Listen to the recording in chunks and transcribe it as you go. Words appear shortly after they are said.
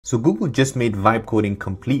So Google just made vibe coding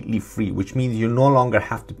completely free, which means you no longer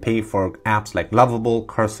have to pay for apps like Lovable,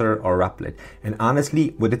 Cursor, or Replit. And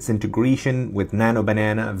honestly, with its integration with Nano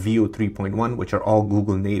Banana, Veo 3.1, which are all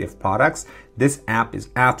Google native products, this app is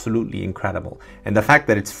absolutely incredible. And the fact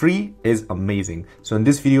that it's free is amazing. So in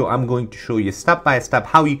this video, I'm going to show you step by step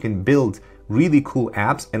how you can build really cool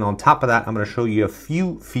apps, and on top of that I'm going to show you a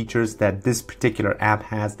few features that this particular app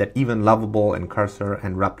has that even Lovable and Cursor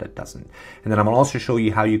and Replit doesn't. And then I'm going to also show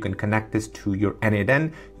you how you can connect this to your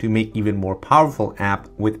n8n to make even more powerful app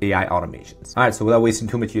with AI automations. All right, so without wasting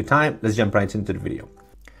too much of your time, let's jump right into the video.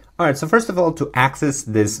 All right, so first of all, to access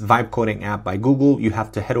this vibe coding app by Google, you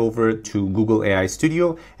have to head over to Google AI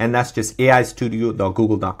Studio, and that's just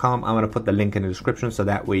aistudio.google.com. I'm going to put the link in the description so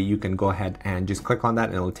that way you can go ahead and just click on that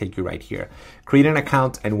and it'll take you right here. Create an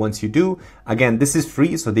account, and once you do, again, this is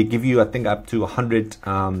free, so they give you, I think, up to 100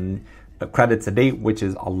 credits a day, which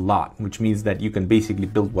is a lot, which means that you can basically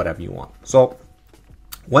build whatever you want. So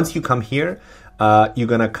once you come here, you're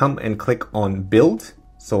going to come and click on Build.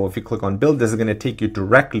 So if you click on build, this is going to take you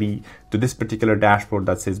directly to this particular dashboard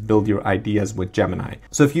that says build your ideas with Gemini.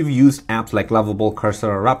 So if you've used apps like Lovable,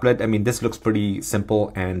 Cursor, or Replit, I mean, this looks pretty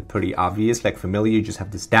simple and pretty obvious, like familiar. You just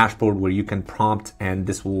have this dashboard where you can prompt, and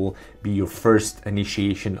this will be your first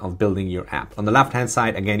initiation of building your app. On the left-hand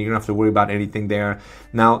side, again, you don't have to worry about anything there.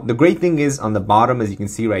 Now, the great thing is on the bottom, as you can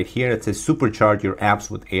see right here, it says supercharge your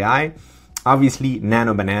apps with AI. Obviously,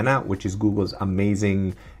 Nano Banana, which is Google's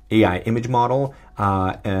amazing AI image model.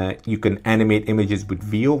 You can animate images with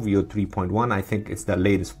Veo 3.1. I think it's the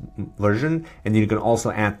latest version. And then you can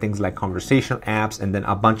also add things like conversational apps and then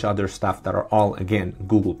a bunch of other stuff that are all, again,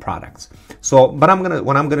 Google products. So, but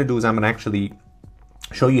what I'm gonna do is I'm gonna actually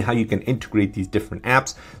show you how you can integrate these different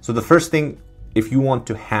apps. So the first thing, if you want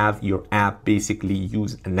to have your app basically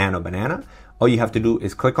use a Nano Banana, all you have to do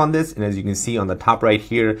is click on this, and as you can see on the top right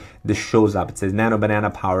here, this shows up. It says Nano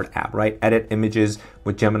Banana powered app, right? Edit images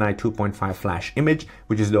with Gemini 2.5 Flash image,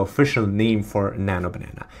 which is the official name for Nano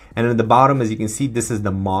Banana. And at the bottom, as you can see, this is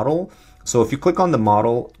the model. So if you click on the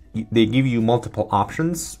model, they give you multiple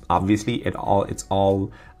options. Obviously, it's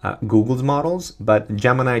all Google's models, but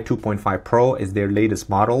Gemini 2.5 Pro is their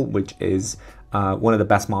latest model, which is one of the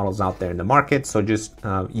best models out there in the market. So just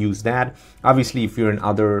use that. Obviously, if you're in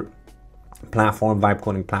other vibe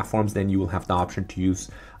coding platforms, then you will have the option to use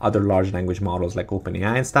other large language models like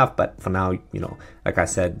OpenAI and stuff. But for now, you know, like I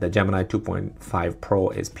said, the Gemini 2.5 Pro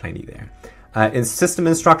is plenty there. In system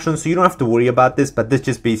instructions, so you don't have to worry about this, but this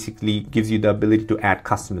just basically gives you the ability to add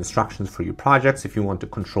custom instructions for your projects if you want to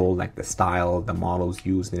control like the style, the models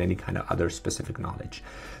used, and any kind of other specific knowledge.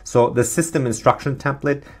 So the system instruction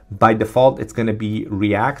template, by default, it's going to be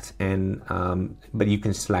React, and but you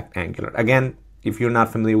can select Angular. Again, if you're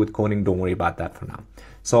not familiar with coding, don't worry about that for now.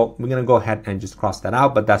 So we're going to go ahead and just cross that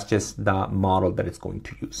out, but that's just the model that it's going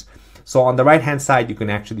to use. So on the right hand side, you can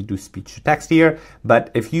actually do speech to text here. But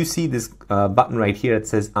if you see this button right here, it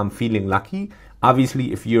says I'm feeling lucky.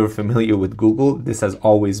 Obviously, if you're familiar with Google, this has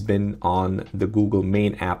always been on the Google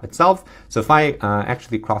main app itself. So if I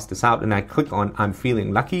actually cross this out and I click on I'm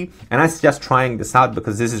feeling lucky, and I suggest trying this out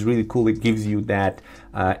because this is really cool. It gives you that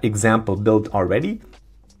example built already.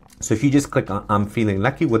 So if you just click on I'm feeling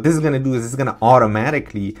lucky, what this is going to do is it's going to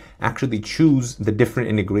automatically actually choose the different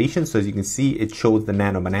integrations. So as you can see, it shows the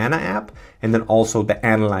Nano Banana app and then also the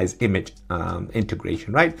analyze image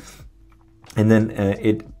integration, right? And then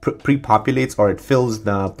it pre-populates, or it fills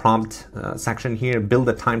the prompt section here. Build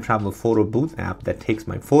a time travel photo booth app that takes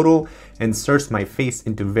my photo and inserts my face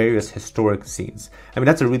into various historic scenes. I mean,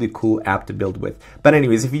 that's a really cool app to build with. But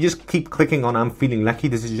anyways, if you just keep clicking on I'm feeling lucky,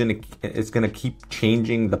 it's gonna keep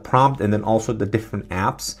changing the prompt and then also the different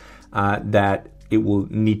apps that it will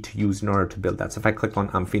need to use in order to build that. So if I click on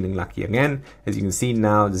I'm feeling lucky again, as you can see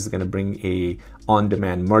now, this is gonna bring a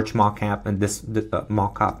on-demand merch mock-up, and this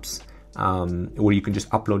mock-ups where you can just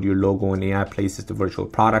upload your logo and AI places to virtual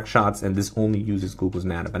product shots, and this only uses Google's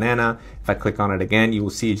Nano Banana. If I click on it again, you will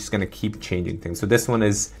see it's just going to keep changing things. So this one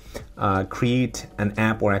is create an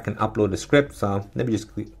app where I can upload a script. So let me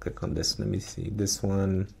just click on this. Let me see this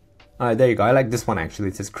one. All right, there you go. I like this one actually.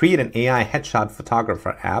 It says create an AI headshot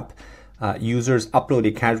photographer app. Users upload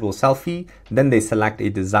a casual selfie, then they select a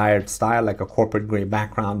desired style like a corporate gray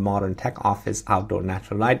background, modern tech office, outdoor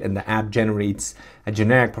natural light, and the app generates a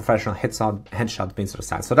generic professional headshot based on the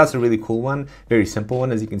style. So that's a really cool one, very simple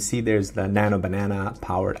one. As you can see, there's the Nano Banana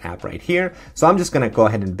powered app right here. So I'm just gonna go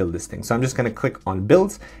ahead and build this thing. So I'm just gonna click on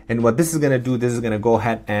build, and what this is gonna do, this is gonna go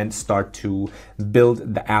ahead and start to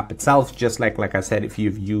build the app itself, just like I said, if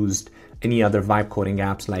you've used any other vibe coding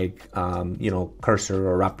apps like, Cursor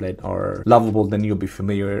or Replit or Lovable, then you'll be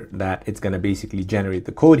familiar that it's going to basically generate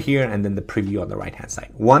the code here and then the preview on the right hand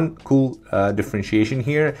side. One cool differentiation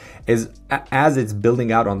here is as it's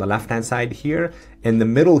building out on the left hand side here, in the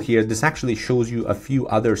middle here, this actually shows you a few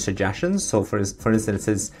other suggestions. So for instance, it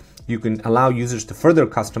says you can allow users to further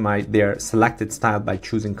customize their selected style by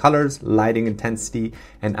choosing colors, lighting intensity,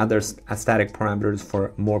 and other aesthetic parameters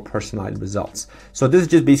for more personalized results. So this is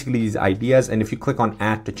just basically these ideas. And if you click on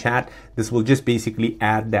add to chat, this will just basically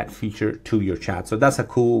add that feature to your chat. So that's a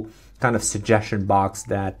cool kind of suggestion box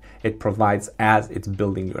that it provides as it's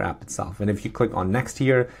building your app itself. And if you click on next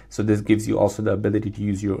here, so this gives you also the ability to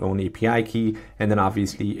use your own API key. And then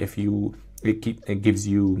obviously it gives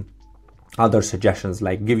you other suggestions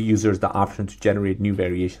like give users the option to generate new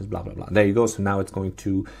variations, blah, blah, blah. There you go. So now it's going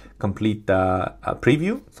to complete the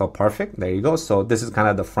preview. So perfect. There you go. So this is kind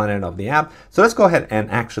of the front end of the app. So let's go ahead and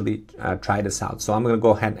actually try this out. So I'm going to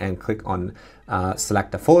go ahead and click on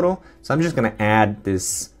select a photo. So I'm just going to add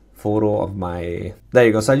this photo of my, there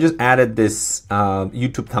you go. So I just added this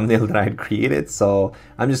YouTube thumbnail that I had created. So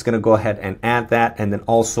I'm just going to go ahead and add that and then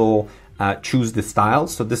also choose the style.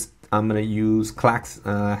 So this, I'm going to use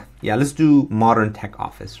let's do modern tech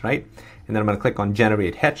office, right? And then I'm going to click on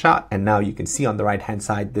generate headshot. And now you can see on the right hand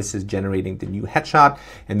side, this is generating the new headshot.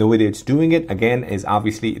 And the way that it's doing it again is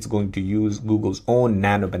obviously it's going to use Google's own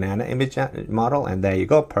Nano Banana image model. And there you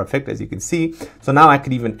go. Perfect. As you can see. So now I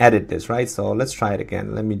could even edit this, right? So let's try it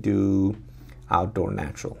again. Let me do outdoor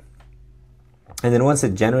natural. And then once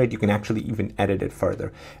it generates, you can actually even edit it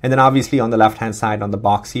further. And then obviously on the left-hand side on the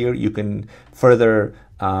box here, you can further,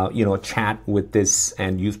 chat with this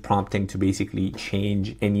and use prompting to basically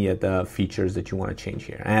change any of the features that you want to change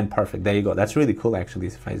here. And perfect. There you go. That's really cool, actually.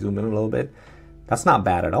 If I zoom in a little bit, that's not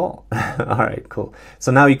bad at all. All right, cool.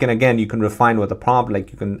 So now you can refine with the prompt,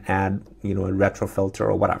 like you can add, a retro filter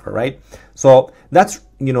or whatever, right? So that's,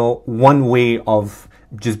 one way of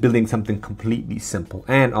just building something completely simple.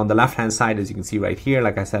 And on the left hand side, as you can see right here,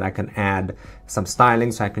 like I said, I can add some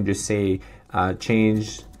styling. So I can just say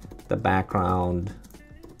change the background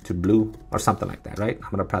to blue or something like that, right? I'm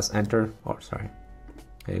gonna press enter,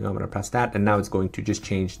 there you go. I'm gonna press that and now it's going to just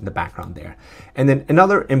change the background there. And then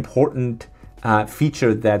another important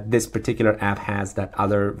feature that this particular app has that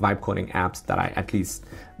other vibe coding apps that I at least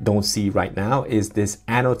don't see right now is this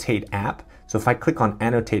annotate app. So if I click on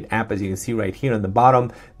annotate app, as you can see right here on the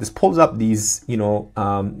bottom, this pulls up these,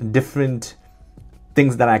 different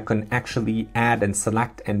things that I can actually add and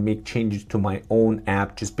select and make changes to my own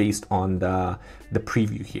app just based on the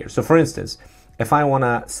preview here. So for instance, if I want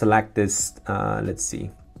to select this, let's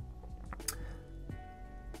see.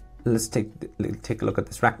 Let's take a look at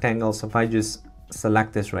this rectangle. So if I just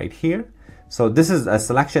select this right here, so this is a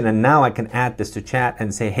selection, and now I can add this to chat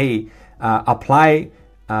and say, hey, apply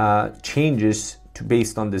changes to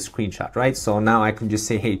based on this screenshot, right? So now I can just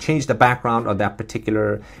say, hey, change the background of that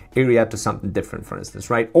particular area to something different, for instance,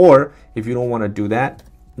 right? Or if you don't want to do that,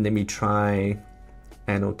 let me try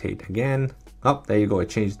annotate again. Oh, there you go. It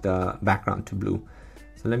changed the background to blue.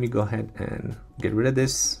 So let me go ahead and get rid of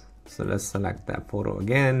this. So let's select that photo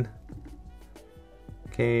again.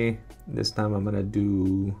 Okay, this time I'm gonna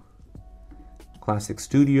do Classic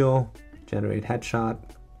Studio, generate headshot.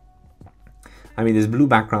 I mean, this blue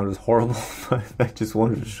background is horrible, but I just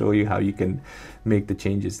wanted to show you how you can make the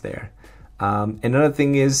changes there. Another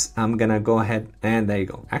thing is I'm gonna go ahead and there you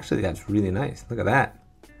go. Actually, that's really nice. Look at that.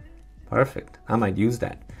 Perfect. I might use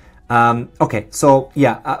that. Okay, so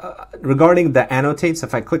yeah, regarding the annotate, so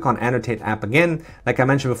if I click on annotate app again, like I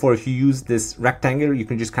mentioned before, if you use this rectangle, you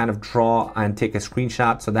can just kind of draw and take a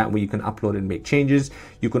screenshot, so that way you can upload and make changes.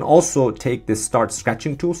 You can also take this start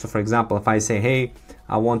sketching tool. So for example, if I say, hey,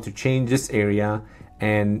 I want to change this area,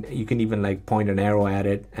 and you can even like point an arrow at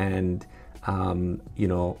it and, or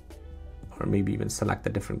maybe even select a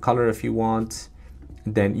different color if you want.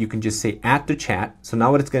 Then you can just say add to chat. So now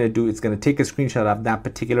what it's going to do, it's going to take a screenshot of that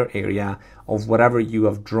particular area of whatever you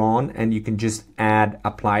have drawn, and you can just add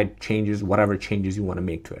applied changes, whatever changes you want to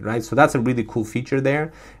make to it, right? So that's a really cool feature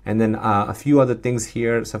there. And then a few other things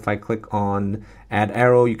here. So if I click on add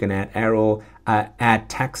arrow, you can add arrow, add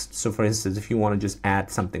text. So for instance, if you want to just add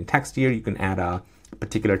something text here, you can add a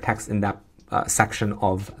particular text in that section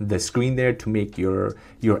of the screen there to make your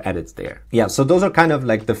edits there. Yeah, so those are kind of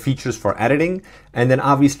like the features for editing. And then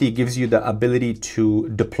obviously it gives you the ability to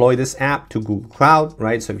deploy this app to Google Cloud,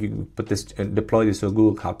 right? So if you put this and deploy this to a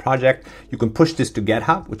Google Cloud project, you can push this to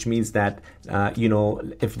GitHub, which means that, you know,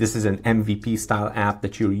 if this is an MVP style app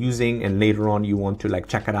that you're using and later on you want to like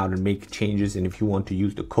check it out and make changes, and if you want to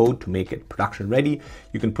use the code to make it production ready,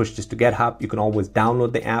 you can push this to GitHub. You can always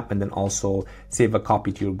download the app and then also save a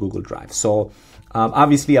copy to your Google Drive. So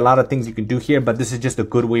obviously a lot of things you can do here, but this is just a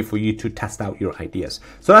good way for you to test out your ideas.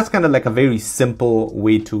 So that's kind of like a very simple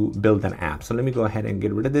way to build an app. So let me go ahead and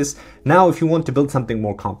get rid of this. Now, if you want to build something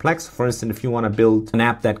more complex, for instance, if you want to build an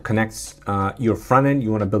app that connects your front end,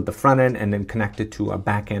 you want to build the front end and then connect it to a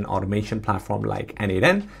backend automation platform like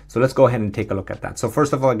N8N. So let's go ahead and take a look at that. So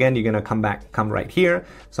first of all, again, you're going to come right here.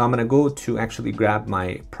 So I'm going to go to actually grab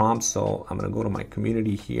my prompt. So I'm going to go to my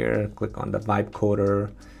community here, click on the vibe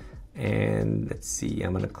coder. And let's see,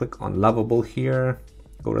 I'm going to click on Lovable here,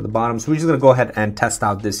 go to the bottom. So we're just going to go ahead and test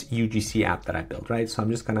out this UGC app that I built, right? So I'm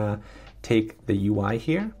just going to take the UI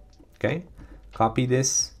here, okay, copy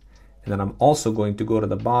this. And then I'm also going to go to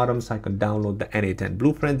the bottom so I can download the N8N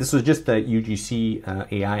blueprint. This was just the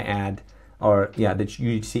UGC AI ad, or yeah, the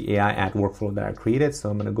UGC AI ad workflow that I created. So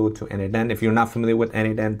I'm going to go to N8N. If you're not familiar with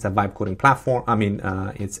N8N, it's a vibe coding platform. I mean,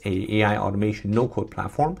 it's a AI automation no code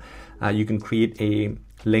platform. You can create a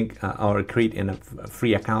link or create in a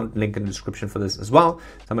free account, link in the description for this as well.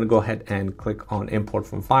 So I'm going to go ahead and click on import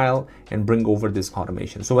from file and bring over this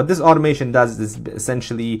automation. So what this automation does is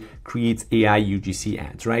essentially creates AI UGC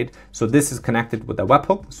ads, right? So this is connected with a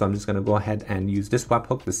webhook. So I'm just going to go ahead and use this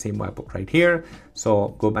webhook, the same webhook right here. So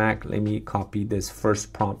go back, let me copy this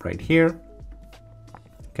first prompt right here.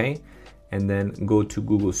 Okay. And then go to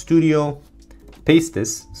Google Studio, paste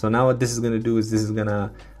this. So now what this is going to do is this is going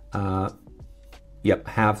to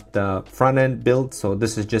have the front end built. So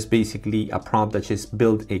this is just basically a prompt that just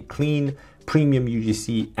build a clean premium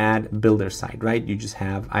UGC ad builder site, right?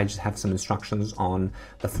 I just have some instructions on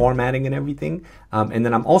the formatting and everything. And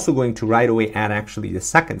then I'm also going to right away add actually the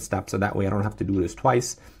second step. So that way I don't have to do this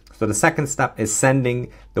twice. So the second step is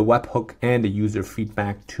sending the webhook and the user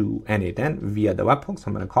feedback to N8N via the webhook. So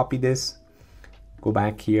I'm going to copy this, go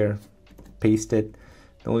back here, paste it.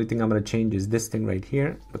 The only thing I'm going to change is this thing right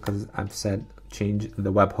here, because I've said change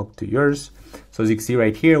the webhook to yours. So as you can see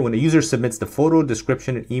right here, when a user submits the photo,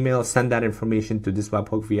 description, and email, send that information to this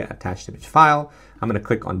webhook via attached image file. I'm going to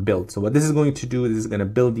click on build. So what this is going to do is this is going to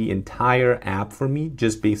build the entire app for me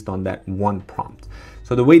just based on that one prompt.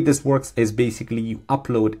 So the way this works is basically you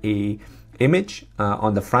upload a image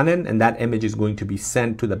on the front end, and that image is going to be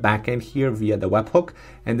sent to the back end here via the webhook.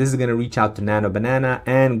 And this is going to reach out to Nano Banana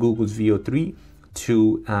and Google's VO3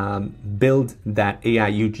 to build that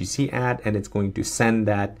AI UGC ad, and it's going to send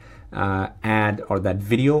that ad or that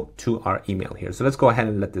video to our email here. So let's go ahead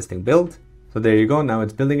and let this thing build. So there you go. Now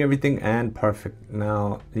it's building everything and perfect.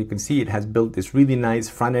 Now you can see it has built this really nice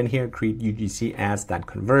front end here, create UGC ads that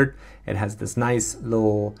convert. It has this nice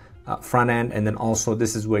little front end, and then also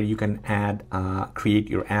this is where you can add create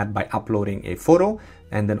your ad by uploading a photo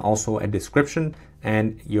and then also a description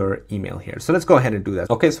and your email here. So let's go ahead and do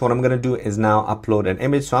that. Okay, so what I'm going to do is now upload an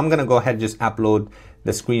image. So I'm going to go ahead and just upload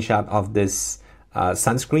the screenshot of this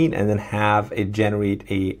sunscreen and then have it generate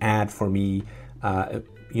a ad for me,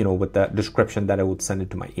 you know, with the description that I would send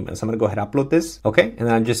it to my email. So I'm going to go ahead and upload this. Okay, and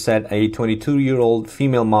then I just said a 22-year-old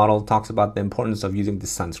female model talks about the importance of using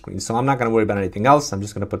this sunscreen. So I'm not going to worry about anything else. I'm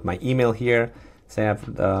just going to put my email here, say I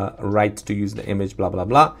have the right to use the image, blah, blah,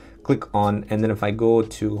 blah. Click on, and then if I go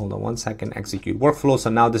to, hold on one second, execute workflow.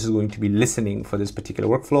 So now this is going to be listening for this particular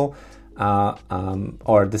workflow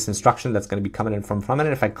or this instruction that's going to be coming in from it.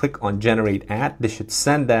 If I click on generate ad, this should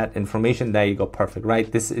send that information. There you go, perfect,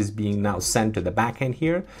 right? This is being now sent to the backend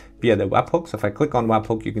here via the webhook. So if I click on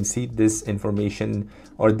webhook, you can see this information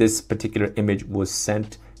or this particular image was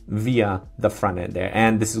sent via the front end there,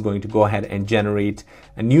 and this is going to go ahead and generate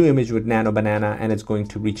a new image with Nano Banana, and it's going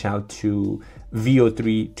to reach out to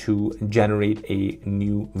VO3 to generate a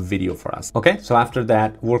new video for us. Okay, so after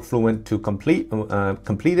that workflow went to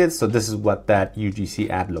completed, so this is what that UGC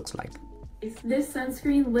ad looks like. This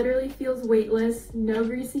sunscreen literally feels weightless, no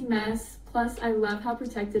greasy mess, plus I love how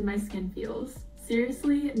protected my skin feels.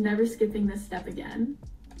 Seriously, never skipping this step again.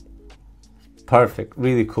 Perfect,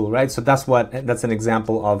 really cool, right? So that's an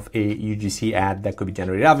example of a UGC ad that could be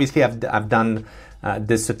generated. Obviously, I've done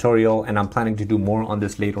this tutorial, and I'm planning to do more on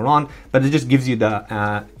this later on, but it just gives you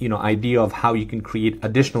the idea of how you can create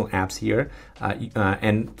additional apps here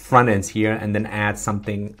and front ends here, and then add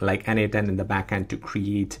something like N8N in the backend to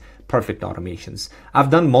create perfect automations. I've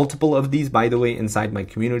done multiple of these, by the way, inside my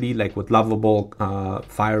community, like with Lovable,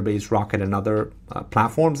 Firebase, Rocket, and other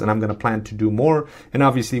platforms, and I'm going to plan to do more. And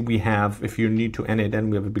obviously we have, if you're new to N8N,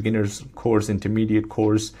 we have a beginner's course, intermediate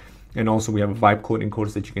course, and also we have a vibe coding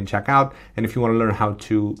course that you can check out. And if you want to learn how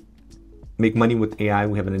to make money with AI,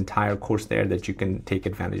 we have an entire course there that you can take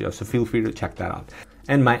advantage of. So feel free to check that out.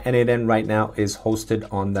 And my N8N right now is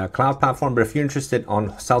hosted on the cloud platform, but if you're interested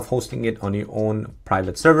on self-hosting it on your own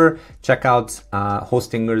private server, check out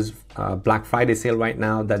Hostinger's Black Friday sale right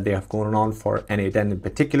now that they have going on for N8N in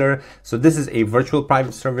particular. So this is a virtual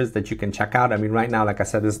private service that you can check out. I mean, right now, like I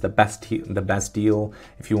said, this is the best deal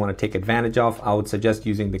if you want to take advantage of. I would suggest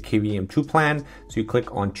using the KVM2 plan. So you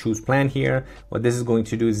click on choose plan here. What this is going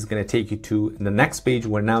to do is it's going to take you to the next page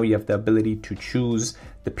where now you have the ability to choose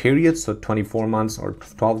the period, so 24 months or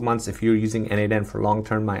 12 months. If you're using N8N for long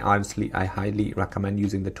term, I highly recommend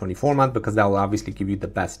using the 24 month because that will obviously give you the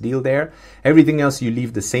best deal there. Everything else you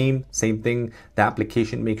leave the same thing. The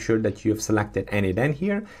application, make sure that you have selected N8N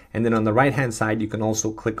here, and then on the right hand side you can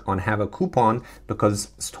also click on have a coupon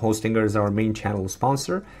because Hostinger is our main channel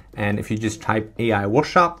sponsor. And if you just type AI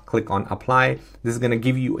workshop, click on apply, this is going to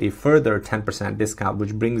give you a further 10% discount,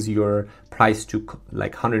 which brings your price to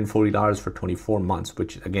like $140 for 24 months,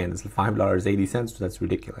 which again is $5.80, so that's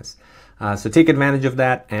ridiculous. So take advantage of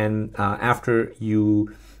that, and after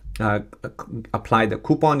you apply the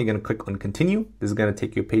coupon, you're going to click on continue. This is going to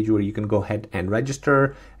take you a page where you can go ahead and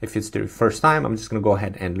register. If it's the first time, I'm just going to go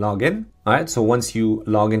ahead and log in. All right, so once you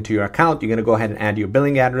log into your account, you're going to go ahead and add your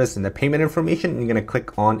billing address and the payment information, and you're going to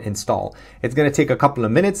click on install. It's going to take a couple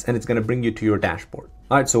of minutes, and it's going to bring you to your dashboard.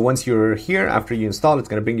 All right, so once you're here, after you install, it's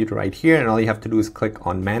going to bring you to right here, and all you have to do is click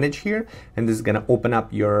on manage here, and this is going to open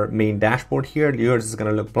up your main dashboard here. Yours is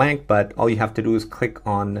going to look blank, but all you have to do is click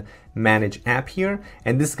on manage app here,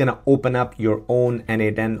 and this is going to open up your own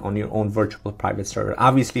N8N on your own virtual private server.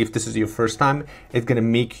 Obviously, if this is your first time, it's going to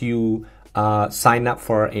make you sign up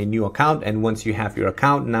for a new account, and once you have your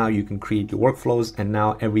account, now you can create your workflows, and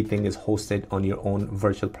now everything is hosted on your own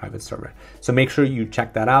virtual private server. So make sure you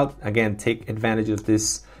check that out. Again, take advantage of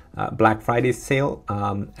this Black Friday sale.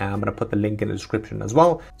 I'm going to put the link in the description as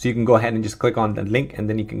well, so you can go ahead and just click on the link, and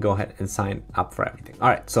then you can go ahead and sign up for everything. All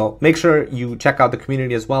right, so make sure you check out the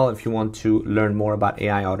community as well if you want to learn more about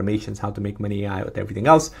AI automations, how to make money AI with everything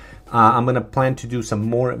else. I'm going to plan to do some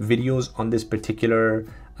more videos on this particular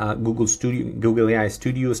Google AI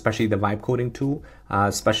Studio, especially the vibe coding tool,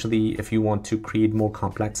 especially if you want to create more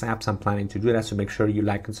complex apps. I'm planning to do that, so make sure you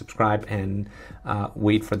like and subscribe, and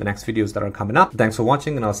wait for the next videos that are coming up. Thanks for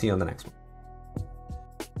watching, and I'll see you on the next one.